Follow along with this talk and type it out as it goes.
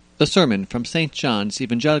The sermon from St. John's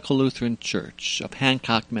Evangelical Lutheran Church of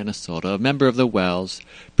Hancock, Minnesota, a member of the Wells,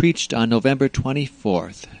 preached on November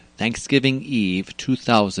 24th, Thanksgiving Eve,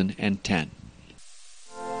 2010.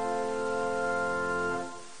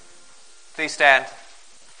 Please stand.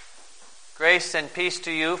 Grace and peace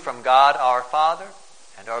to you from God our Father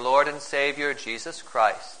and our Lord and Savior Jesus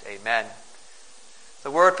Christ. Amen.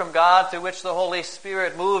 The word from God through which the Holy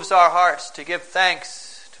Spirit moves our hearts to give thanks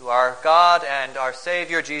to our God and our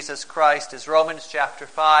Savior Jesus Christ is Romans chapter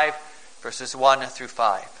 5, verses 1 through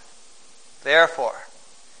 5. Therefore,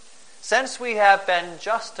 since we have been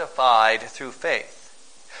justified through faith,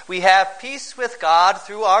 we have peace with God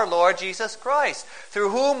through our Lord Jesus Christ, through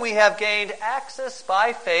whom we have gained access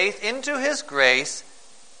by faith into His grace,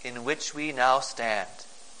 in which we now stand.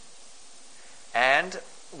 And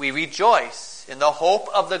we rejoice in the hope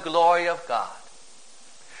of the glory of God.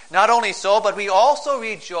 Not only so, but we also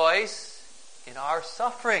rejoice in our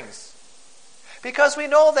sufferings, because we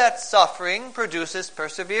know that suffering produces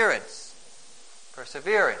perseverance.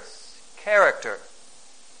 Perseverance, character,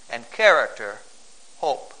 and character,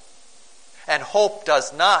 hope. And hope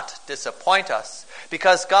does not disappoint us,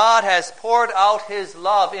 because God has poured out His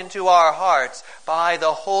love into our hearts by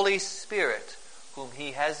the Holy Spirit, whom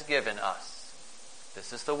He has given us.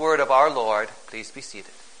 This is the word of our Lord. Please be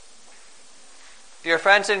seated. Dear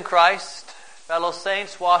friends in Christ, fellow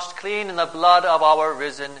saints washed clean in the blood of our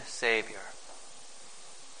risen Savior.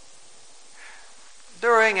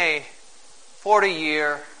 During a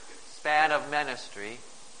 40-year span of ministry,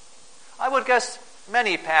 I would guess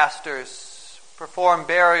many pastors perform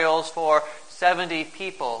burials for 70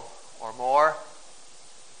 people or more.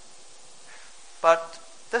 But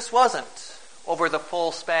this wasn't over the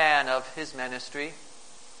full span of his ministry.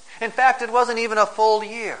 In fact, it wasn't even a full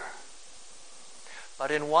year. But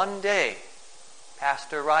in one day,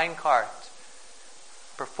 Pastor Reinhardt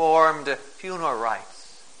performed funeral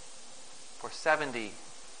rites for 70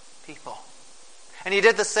 people. And he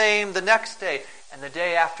did the same the next day and the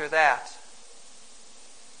day after that.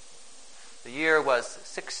 The year was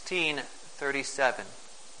 1637.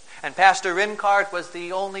 And Pastor Reinhardt was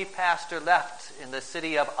the only pastor left in the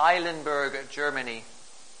city of Eilenburg, Germany.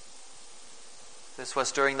 This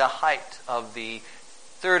was during the height of the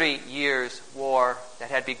 30 Years' War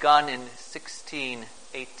that had begun in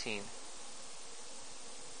 1618.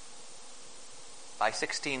 By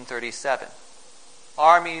 1637,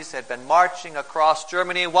 armies had been marching across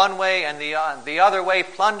Germany one way and the other way,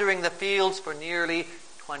 plundering the fields for nearly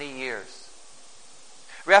 20 years.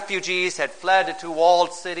 Refugees had fled to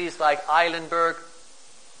walled cities like Eilenburg.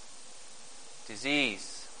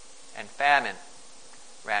 Disease and famine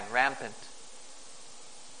ran rampant.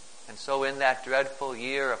 And so in that dreadful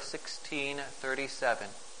year of 1637,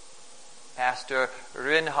 Pastor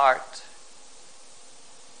Reinhardt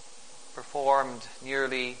performed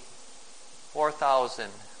nearly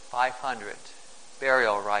 4,500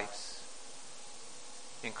 burial rites,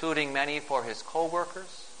 including many for his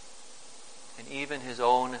co-workers and even his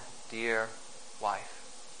own dear wife.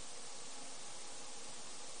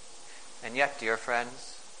 And yet, dear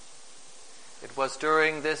friends, it was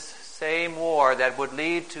during this same war that would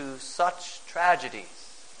lead to such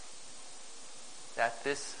tragedies that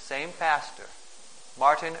this same pastor,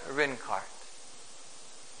 Martin Reinhardt,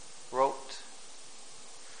 wrote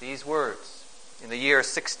these words in the year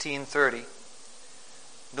 1630.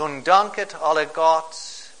 Nun danket alle Gott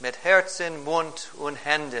mit Herzen, Mund und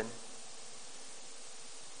Händen.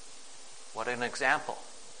 What an example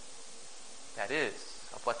that is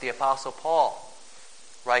of what the Apostle Paul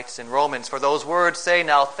writes in Romans. For those words say,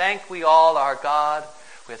 now thank we all our God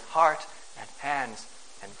with heart and hands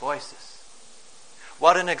and voices.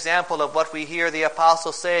 What an example of what we hear the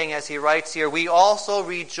apostle saying as he writes here. We also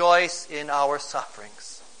rejoice in our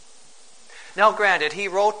sufferings. Now granted, he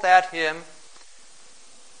wrote that hymn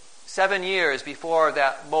 7 years before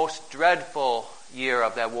that most dreadful year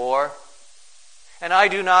of that war. And I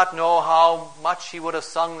do not know how much he would have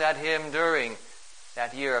sung that hymn during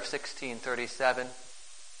that year of 1637.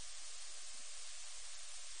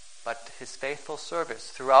 But his faithful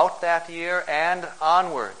service throughout that year and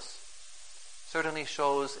onwards certainly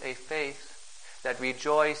shows a faith that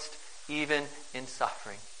rejoiced even in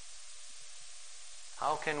suffering.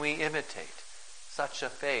 How can we imitate such a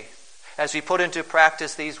faith as we put into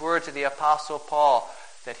practice these words of the Apostle Paul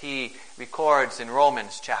that he records in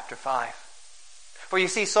Romans chapter 5? For you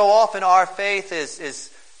see, so often our faith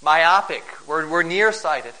is myopic. We're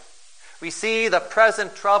nearsighted. We see the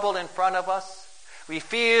present trouble in front of us. We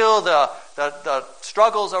feel the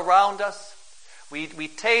struggles around us. We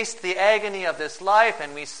taste the agony of this life,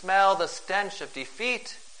 and we smell the stench of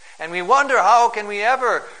defeat. And we wonder, how can we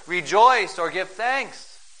ever rejoice or give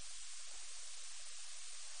thanks?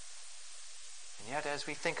 And yet, as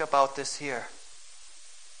we think about this here,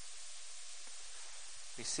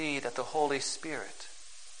 we see that the Holy Spirit,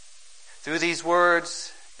 through these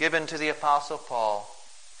words given to the Apostle Paul,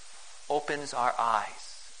 opens our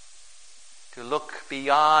eyes to look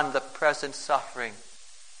beyond the present suffering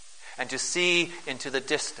and to see into the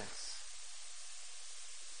distance,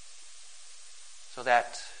 so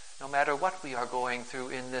that no matter what we are going through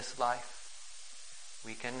in this life,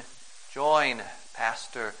 we can join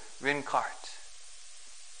Pastor Rincart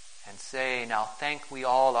and say, now thank we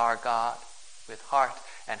all our God with heart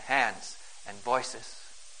and hands and voices.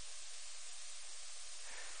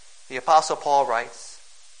 The Apostle Paul writes,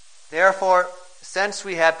 therefore, since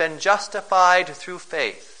we have been justified through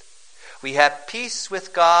faith, we have peace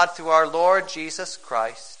with God through our Lord Jesus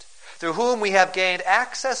Christ, through whom we have gained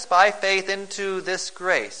access by faith into this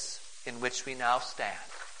grace in which we now stand.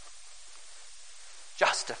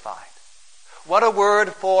 Justified. What a word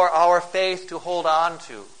for our faith to hold on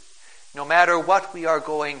to, no matter what we are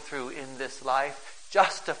going through in this life.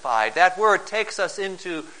 Justified. That word takes us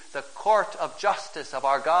into the court of justice of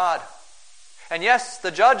our God. And yes,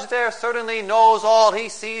 the judge there certainly knows all. He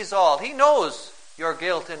sees all. He knows your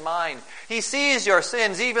guilt and mine. He sees your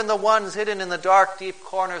sins, even the ones hidden in the dark, deep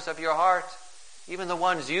corners of your heart, even the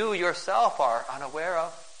ones you yourself are unaware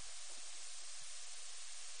of.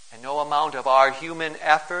 And no amount of our human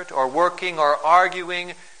effort or working or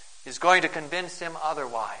arguing is going to convince him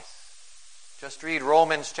otherwise. Just read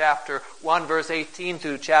Romans chapter 1 verse 18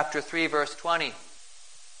 through chapter 3 verse 20. And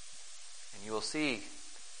you will see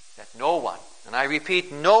that no one, and I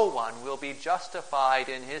repeat, no one will be justified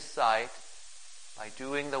in his sight by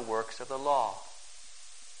doing the works of the law.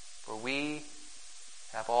 For we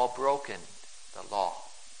have all broken the law.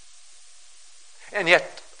 And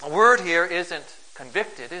yet, the word here isn't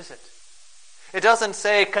convicted, is it? It doesn't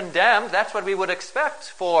say condemned. That's what we would expect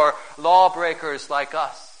for lawbreakers like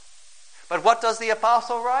us. But what does the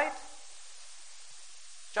apostle write?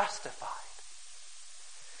 Justified.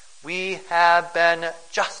 We have been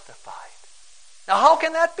justified. Now how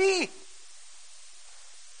can that be?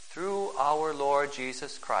 Through our Lord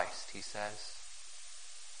Jesus Christ, he says.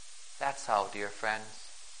 That's how, dear friends.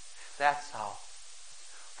 That's how.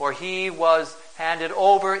 For he was handed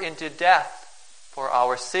over into death for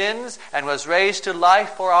our sins and was raised to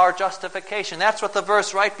life for our justification. That's what the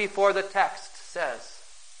verse right before the text says.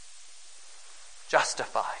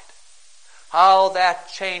 Justified. How that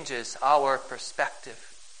changes our perspective.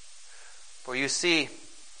 For you see,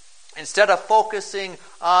 instead of focusing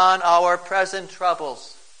on our present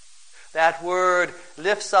troubles, that word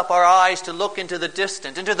lifts up our eyes to look into the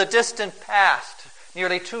distant past,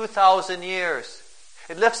 nearly 2,000 years.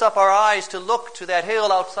 It lifts up our eyes to look to that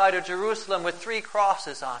hill outside of Jerusalem with 3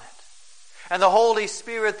 crosses on it. And the Holy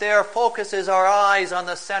Spirit there focuses our eyes on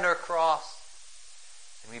the center cross.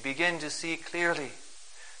 And we begin to see clearly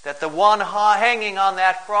that the one hanging on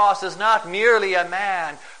that cross is not merely a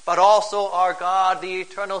man, but also our God, the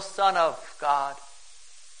eternal Son of God.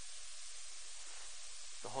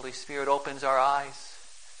 The Holy Spirit opens our eyes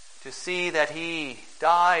to see that he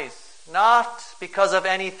dies not because of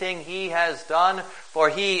anything he has done, for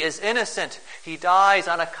he is innocent. He dies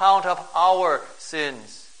on account of our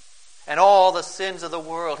sins and all the sins of the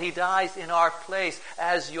world. He dies in our place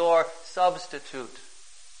as your substitute.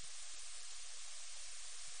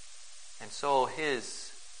 And so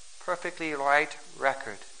his perfectly right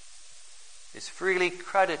record is freely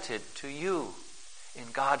credited to you in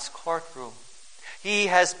God's courtroom. He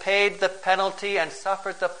has paid the penalty and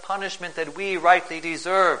suffered the punishment that we rightly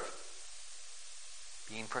deserve,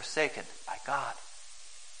 being forsaken by God.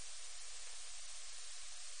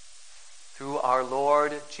 Through our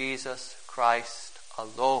Lord Jesus Christ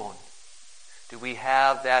alone do we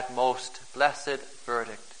have that most blessed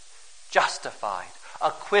verdict: justified,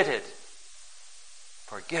 acquitted,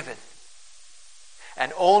 forgiven.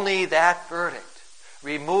 And only that verdict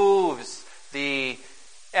removes the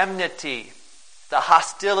enmity, the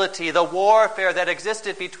hostility, the warfare that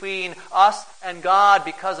existed between us and God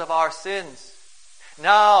because of our sins.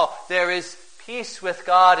 Now there is peace with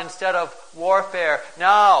God instead of warfare.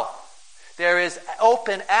 Now there is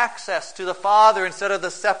open access to the Father instead of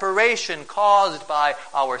the separation caused by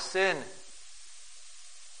our sin.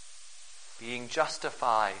 Being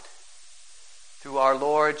justified through our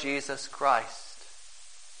Lord Jesus Christ,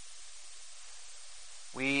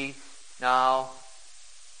 we now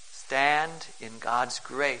stand in God's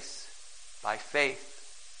grace by faith,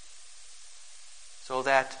 so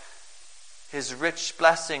that his rich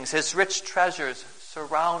blessings, his rich treasures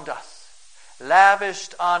surround us,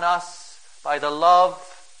 lavished on us by the love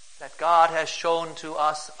that God has shown to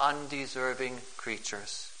us undeserving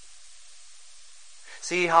creatures.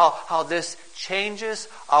 See how this changes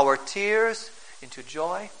our tears into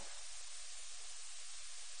joy?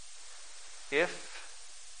 If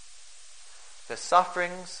the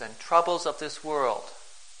sufferings and troubles of this world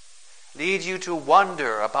lead you to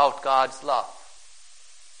wonder about God's love,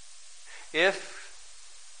 if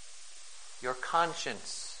your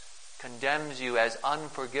conscience condemns you as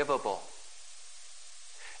unforgivable,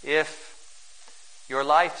 if your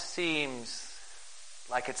life seems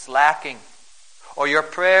like it's lacking, or your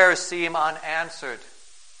prayers seem unanswered,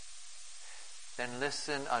 then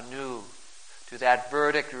listen anew to that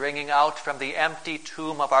verdict ringing out from the empty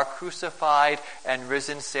tomb of our crucified and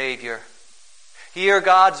risen Savior. Hear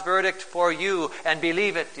God's verdict for you and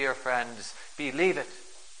believe it, dear friends. Believe it.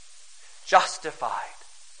 Justified.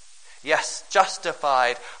 Yes,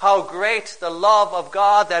 justified. How great the love of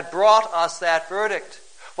God that brought us that verdict.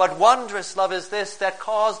 What wondrous love is this that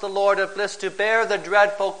caused the Lord of bliss to bear the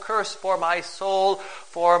dreadful curse for my soul,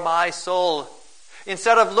 for my soul.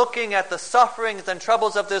 Instead of looking at the sufferings and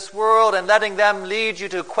troubles of this world and letting them lead you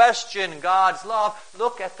to question God's love,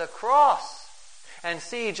 look at the cross and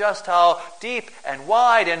see just how deep and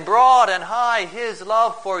wide and broad and high His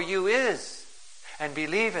love for you is. And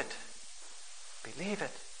believe it. Believe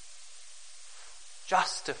it.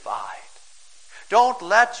 Justified. Don't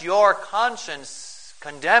let your conscience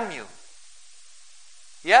condemn you.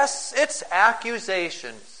 Yes, it's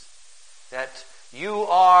accusations that you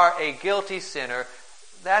are a guilty sinner.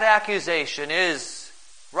 That accusation is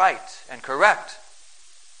right and correct.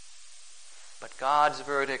 But God's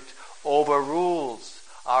verdict overrules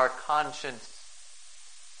our conscience.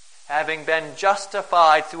 Having been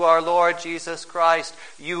justified through our Lord Jesus Christ,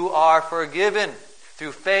 you are forgiven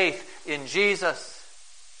through faith in Jesus.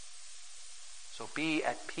 So be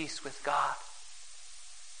at peace with God.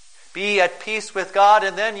 Be at peace with God,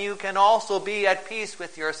 and then you can also be at peace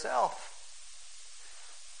with yourself.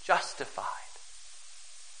 Justified.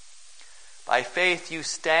 By faith you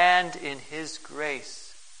stand in His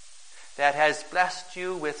grace that has blessed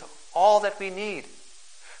you with all that we need,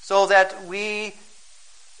 so that we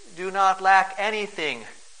do not lack anything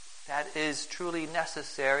that is truly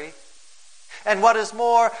necessary. And what is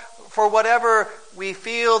more, for whatever we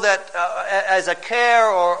feel that as a care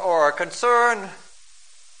or a concern,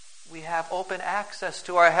 we have open access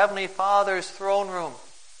to our Heavenly Father's throne room,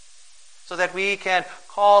 so that we can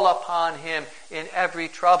call upon Him in every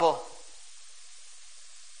trouble.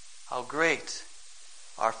 How great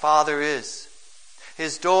our Father is.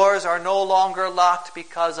 His doors are no longer locked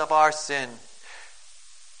because of our sin.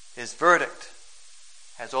 His verdict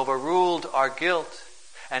has overruled our guilt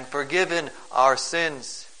and forgiven our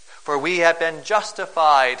sins. For we have been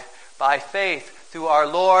justified by faith through our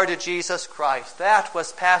Lord Jesus Christ. That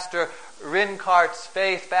was Pastor Rinkart's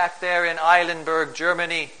faith back there in Eilenberg,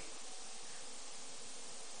 Germany.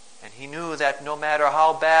 And he knew that no matter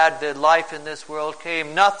how bad the life in this world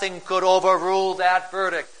came, nothing could overrule that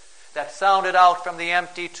verdict that sounded out from the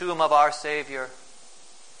empty tomb of our Savior.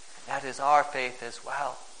 That is our faith as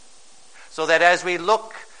well. So that as we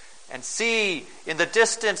look and see in the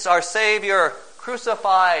distance our Savior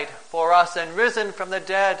crucified for us and risen from the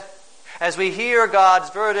dead, as we hear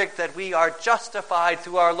God's verdict that we are justified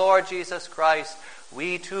through our Lord Jesus Christ,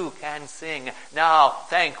 we too can sing, "Now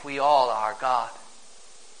thank we all our God."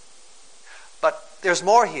 But there's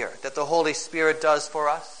more here that the Holy Spirit does for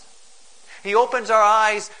us. He opens our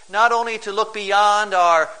eyes not only to look beyond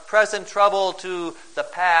our present trouble to the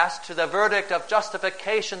past, to the verdict of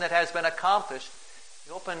justification that has been accomplished.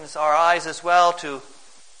 He opens our eyes as well to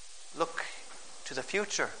look to the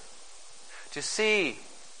future, to see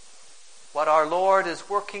what our Lord is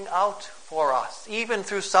working out for us, even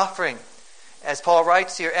through suffering, as Paul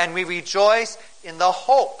writes here, and we rejoice in the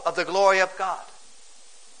hope of the glory of God.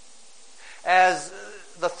 As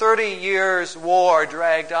the 30 years war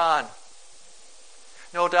dragged on,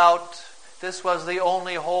 no doubt this was the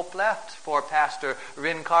only hope left for Pastor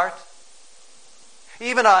Rinkart.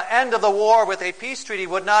 Even an end of the war with a peace treaty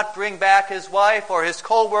would not bring back his wife or his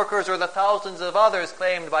co-workers or the thousands of others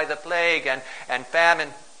claimed by the plague and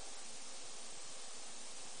famine.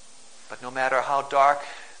 But no matter how dark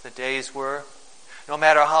the days were, no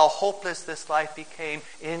matter how hopeless this life became,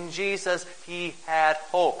 in Jesus he had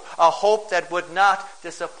hope. A hope that would not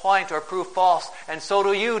disappoint or prove false. And so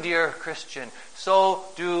do you, dear Christian. So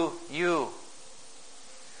do you.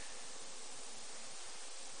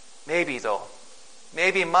 Maybe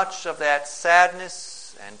much of that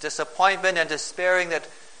sadness and disappointment and despairing that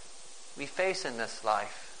we face in this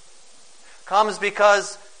life comes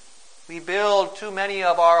because We build too many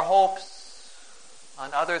of our hopes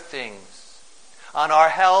on other things, on our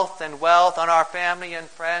health and wealth, on our family and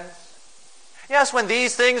friends. Yes, when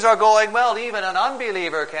these things are going well, even an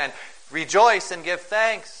unbeliever can rejoice and give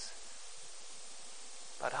thanks.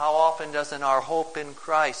 But how often doesn't our hope in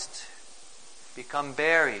Christ become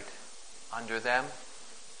buried under them?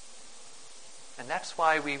 And that's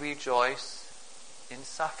why we rejoice in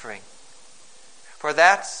suffering. For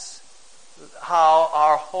that's how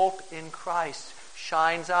our hope in Christ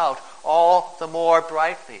shines out all the more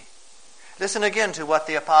brightly. Listen again to what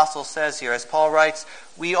the apostle says here as Paul writes,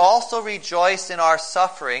 "We also rejoice in our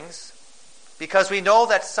sufferings because we know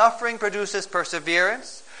that suffering produces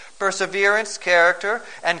perseverance, perseverance character,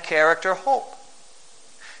 and character hope."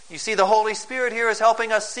 You see, the Holy Spirit here is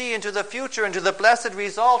helping us see into the future, into the blessed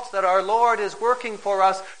results that our Lord is working for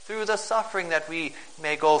us through the suffering that we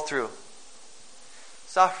may go through.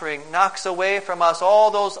 Suffering knocks away from us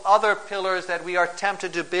all those other pillars that we are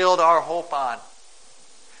tempted to build our hope on.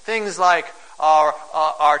 Things like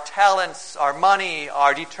our talents, our money,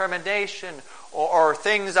 our determination, or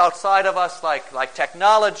things outside of us like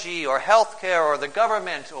technology or healthcare or the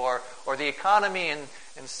government or the economy and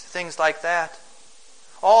things like that.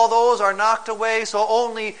 All those are knocked away, so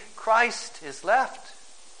only Christ is left.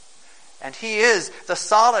 And He is the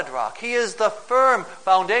solid rock. He is the firm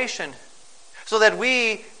foundation so that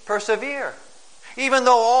we persevere. Even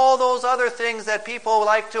though all those other things that people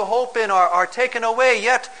like to hope in are taken away,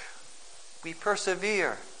 yet we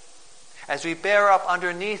persevere as we bear up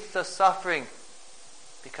underneath the suffering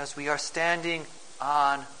because we are standing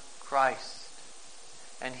on Christ.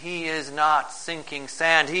 And He is not sinking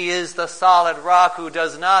sand. He is the solid rock who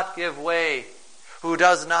does not give way, who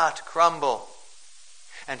does not crumble.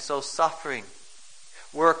 And so suffering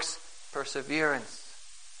works perseverance.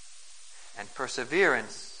 And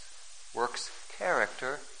perseverance works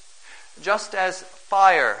character. Just as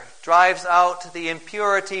fire drives out the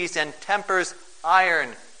impurities and tempers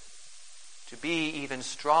iron to be even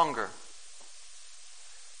stronger,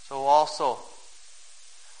 so also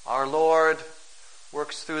our Lord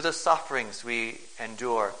works through the sufferings we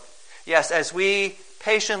endure. Yes, as we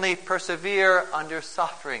patiently persevere under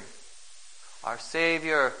suffering, our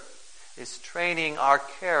Savior is training our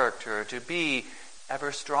character to be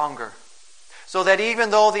ever stronger. So that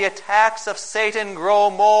even though the attacks of Satan grow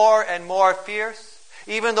more and more fierce,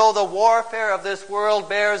 even though the warfare of this world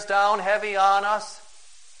bears down heavy on us,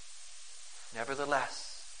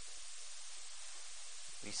 nevertheless,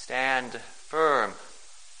 we stand firm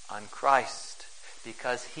on Christ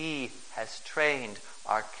because He has trained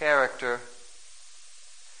our character.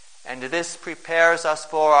 And this prepares us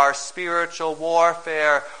for our spiritual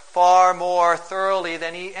warfare far more thoroughly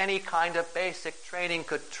than any kind of basic training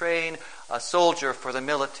could train a soldier for the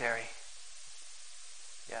military.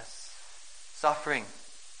 Yes, suffering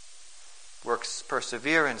works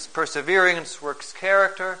perseverance. Perseverance works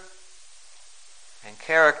character. And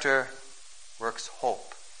character works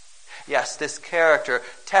hope. Yes, this character,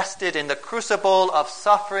 tested in the crucible of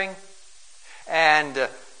suffering and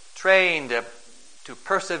trained to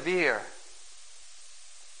persevere,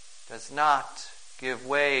 does not give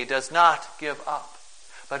way, does not give up,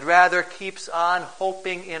 but rather keeps on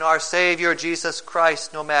hoping in our Savior Jesus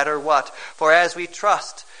Christ no matter what. For as we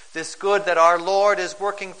trust this good that our Lord is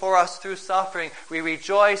working for us through suffering, we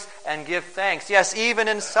rejoice and give thanks. Yes, even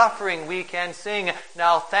in suffering we can sing,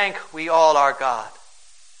 "Now thank we all our God."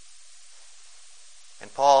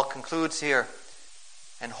 And Paul concludes here,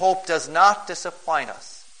 "And hope does not disappoint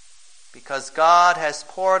us, because God has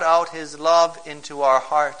poured out His love into our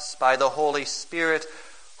hearts by the Holy Spirit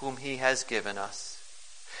whom He has given us."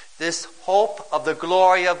 This hope of the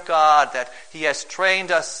glory of God that He has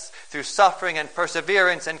trained us through suffering and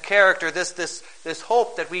perseverance and character, this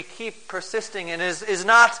hope that we keep persisting in is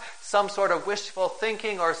not some sort of wishful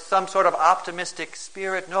thinking or some sort of optimistic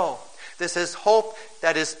spirit. No, this is hope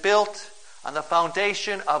that is built on the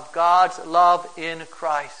foundation of God's love in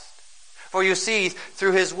Christ. For you see,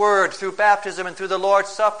 through His Word, through baptism, and through the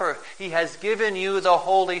Lord's Supper, He has given you the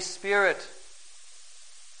Holy Spirit.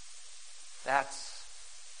 That's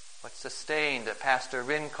what sustained Pastor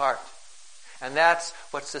Rincart. And that's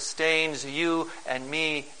what sustains you and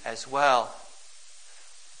me as well.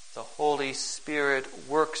 The Holy Spirit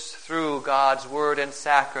works through God's Word and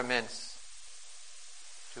sacraments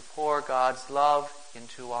to pour God's love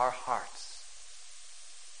into our hearts,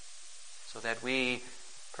 so that we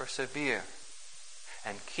persevere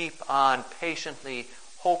and keep on patiently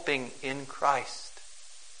hoping in Christ,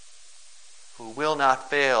 who will not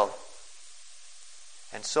fail.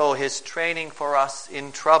 And so His training for us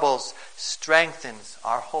in troubles strengthens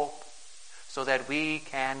our hope, so that we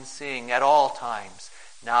can sing at all times,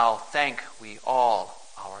 "Now thank we all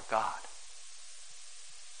our God."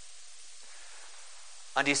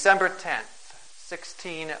 On December 10th,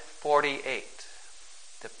 1648,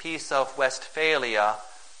 the Peace of Westphalia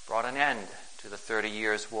brought an end to the 30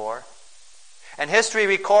 Years' War. And history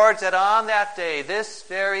records that on that day, this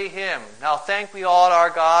very hymn, "Now Thank We All Our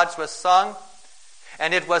Gods," was sung,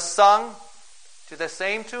 and it was sung to the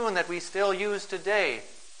same tune that we still use today.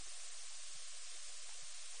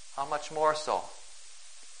 How much more so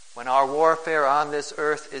when our warfare on this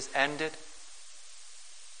earth is ended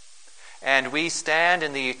and we stand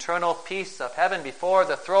in the eternal peace of heaven before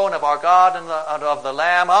the throne of our God and of the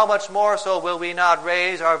Lamb? How much more so will we not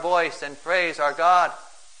raise our voice and praise our God?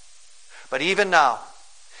 But even now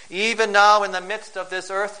in the midst of this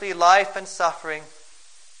earthly life and suffering,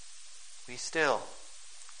 we still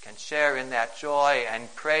can share in that joy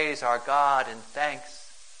and praise our God in thanks.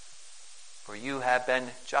 For you have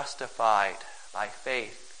been justified by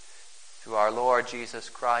faith through our Lord Jesus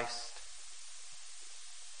Christ.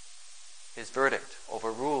 His verdict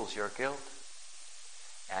overrules your guilt,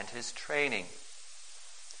 and his training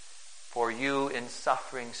for you in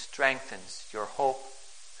suffering strengthens your hope,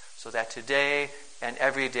 so that today and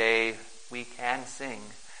every day we can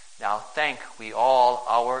sing, "Now thank we all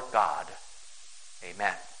our God."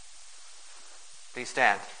 Amen. Please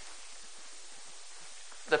stand.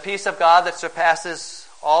 The peace of God that surpasses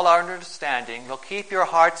all our understanding will keep your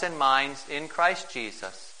hearts and minds in Christ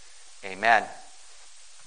Jesus. Amen.